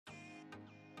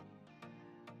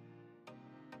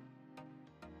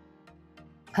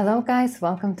Hello guys,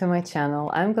 welcome to my channel.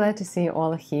 I'm glad to see you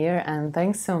all here and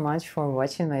thanks so much for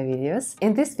watching my videos.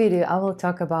 In this video I will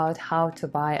talk about how to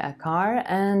buy a car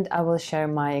and I will share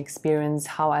my experience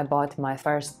how I bought my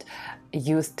first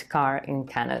used car in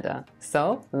Canada.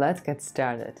 So let's get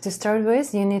started. To start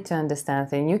with, you need to understand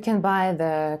that you can buy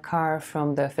the car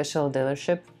from the official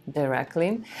dealership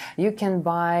directly. You can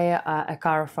buy a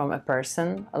car from a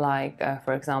person, like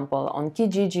for example on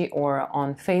Kijiji or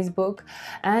on Facebook,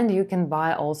 and you can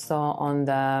buy also on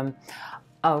the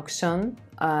auction.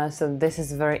 So this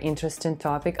is a very interesting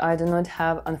topic. I do not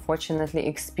have, unfortunately,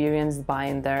 experience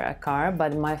buying there a car,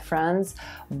 but my friends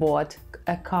bought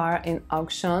a car in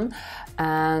auction,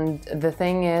 and the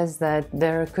thing is that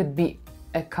there could be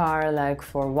a car like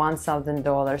for $1,000,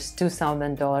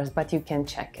 $2,000, but you can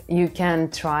check it. You can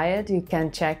try it, you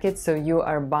can check it, so you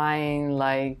are buying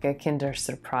like a Kinder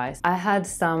surprise. I had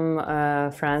some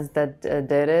friends that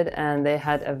did it and they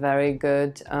had a very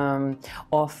good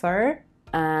offer.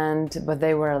 But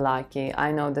they were lucky.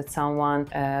 I know that someone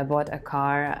bought a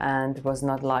car and was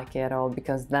not lucky at all,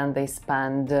 because then they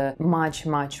spend much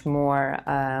more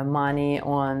money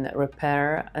on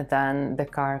repair than the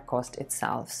car cost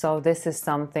itself. So this is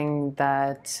something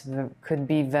that could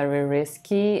be very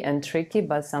risky and tricky,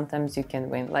 but sometimes you can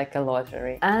win, like a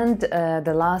lottery. And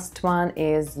the last one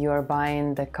is you're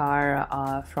buying the car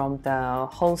from the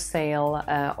wholesale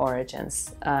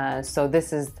origins. So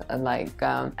this is like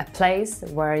a place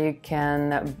where you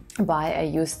can buy a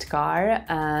used car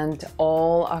and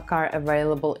all a car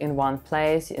available in one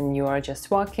place, and you are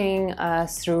just walking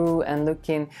through and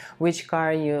looking which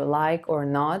car you like or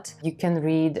not. You can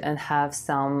read and have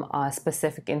some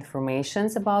specific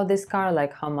informations about this car,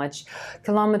 like how much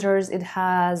kilometers it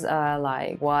has,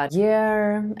 like what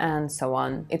year, and so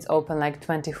on. It's open like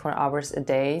 24 hours a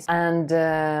day, and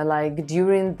like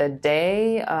during the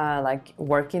day, like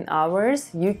working hours,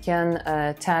 you can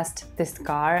test this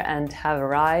car and have a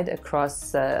ride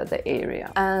across the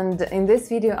area. And in this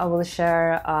video I will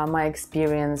share my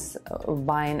experience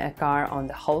buying a car on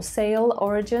the wholesale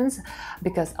origins,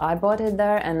 because I bought it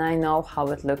there and I know how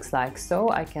it looks like, so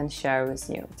I can share with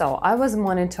you. So I was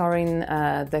monitoring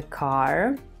the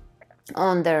car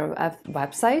on their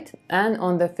website and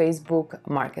on the Facebook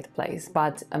marketplace,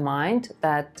 but mind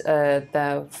that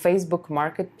the Facebook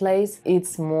marketplace,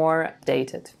 it's more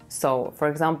dated. So for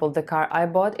example, the car I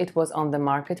bought, it was on the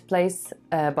marketplace,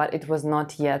 but it was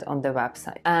not yet on the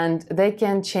website, and they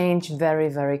can change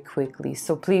very quickly.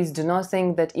 So please do not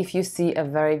think that if you see a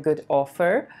very good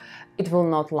offer, it will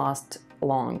not last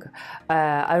long.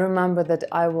 I remember that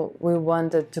we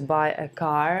wanted to buy a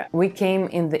car. We came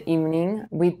in the evening,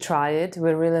 we tried it,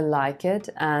 we really like it,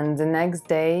 and the next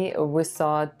day we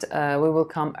thought we will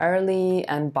come early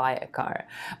and buy a car.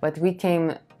 But we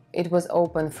came, it was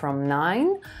open from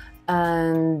 9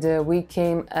 and we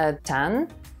came at 10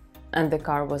 and the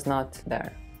car was not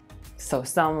there. So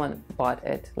someone bought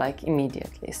it like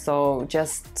immediately. So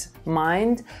just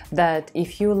mind that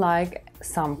if you like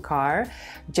some car,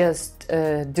 just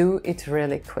do it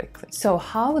really quickly. So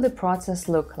how the process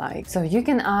look like? So you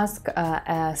can ask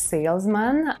a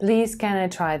salesman, please can I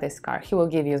try this car? He will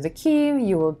give you the key,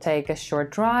 you will take a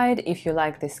short ride. If you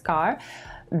like this car,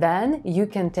 then you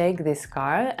can take this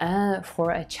car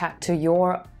for a check to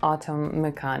your auto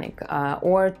mechanic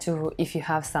or to, if you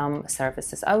have some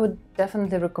services. I would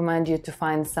definitely recommend you to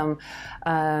find some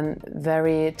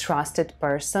very trusted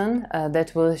person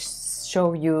that will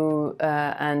show you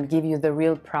and give you the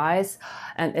real price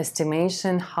and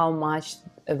estimation how much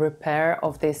repair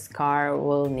of this car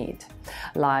will need,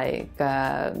 like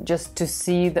just to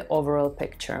see the overall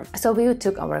picture. So we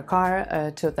took our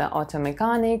car to the auto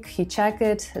mechanic. He checked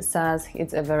it, says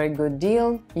it's a very good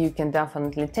deal, you can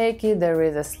definitely take it, there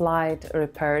is a slight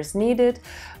repairs needed,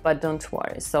 but don't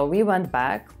worry. So we went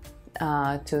back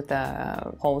to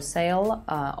the wholesale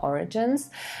origins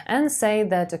and say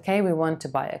that okay, we want to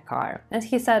buy a car, and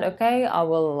he said okay, I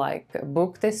will like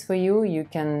book this for you, you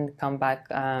can come back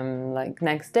like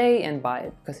next day and buy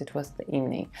it, because it was the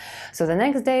evening. So the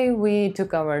next day we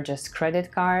took our just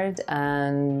credit card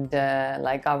and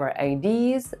like our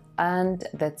IDs, and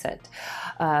that's it.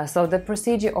 So the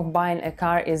procedure of buying a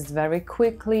car is very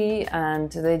quickly,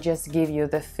 and they just give you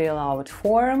the fill out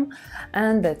form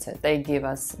and that's it. They give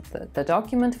us the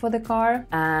document for the car,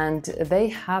 and they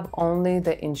have only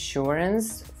the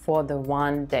insurance for the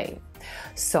 1 day.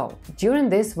 So during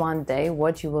this 1 day,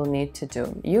 what you will need to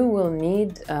do, you will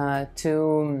need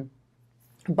to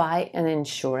buy an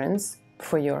insurance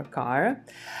for your car,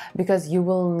 because you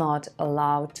will not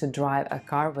allow to drive a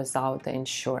car without the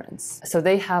insurance. So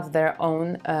they have their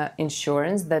own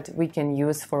insurance that we can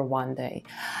use for 1 day.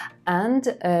 And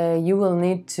you will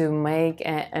need to make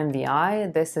an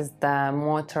MVI. This is the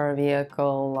motor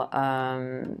vehicle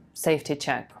safety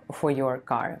check for your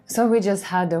car. So we just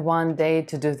had 1 day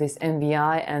to do this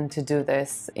MVI and to do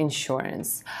this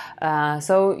insurance.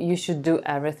 So you should do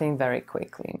everything very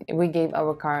quickly. We gave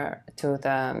our car to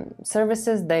the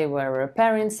services. They were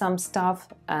repairing some stuff,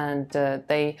 and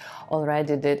they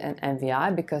already did an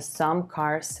MVI, because some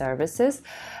car services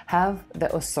have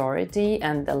the authority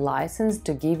and the license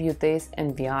to give you this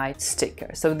MVI sticker.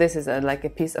 So this is like a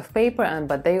piece of paper,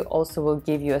 but they also will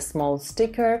give you a small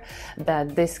sticker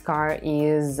that this car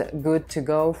is good to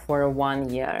go for 1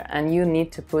 year, and you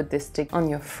need to put this sticker on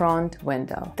your front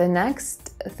window. The next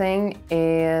thing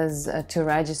is to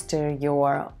register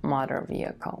your motor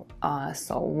vehicle.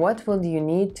 So what will you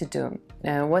need to do?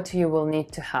 What you will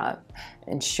need to have: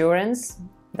 insurance,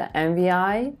 the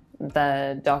MVI,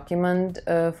 the document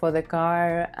for the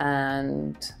car,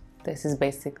 and this is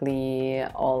basically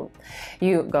all.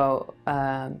 You go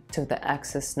to the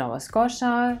Access Nova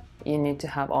Scotia. You need to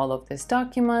have all of these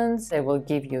documents. They will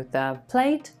give you the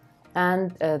plate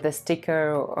and the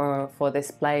sticker for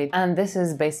this plate, and this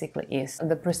is basically it.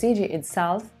 The procedure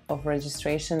itself of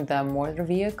registration the motor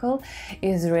vehicle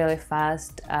is really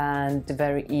fast and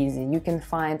very easy. You can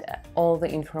find all the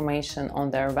information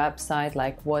on their website,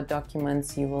 like what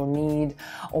documents you will need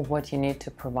or what you need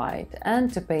to provide,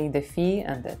 and to pay the fee,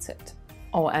 and that's it.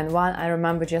 Oh, and I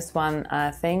remember just one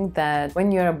thing, that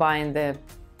when you're buying the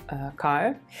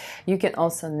car, you can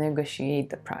also negotiate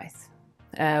the price.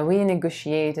 We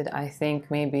negotiated, I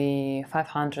think, maybe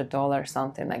 $500,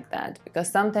 something like that, because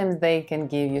sometimes they can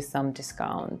give you some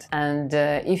discount. And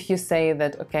if you say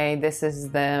that, okay, this is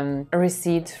the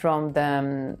receipt from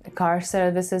the car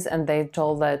services, and they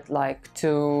told that, like,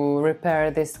 to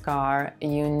repair this car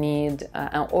you need,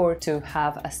 or to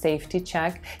have a safety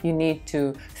check, you need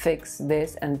to fix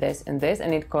this and this and this,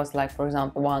 and it costs, like, for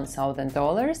example,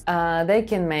 $1,000, they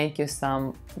can make you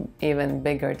some even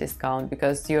bigger discount,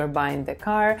 because you're buying the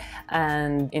car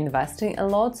and investing a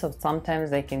lot, so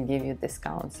sometimes they can give you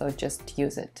discount. So just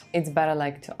use it. It's better,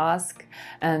 like, to ask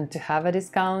and to have a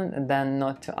discount than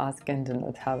not to ask and do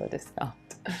not have a discount.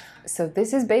 So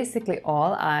this is basically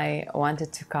all I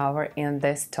wanted to cover in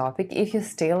this topic. If you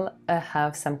still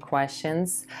have some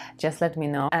questions, just let me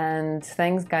know. And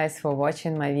thanks guys for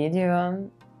watching my video.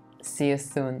 See you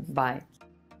soon. Bye.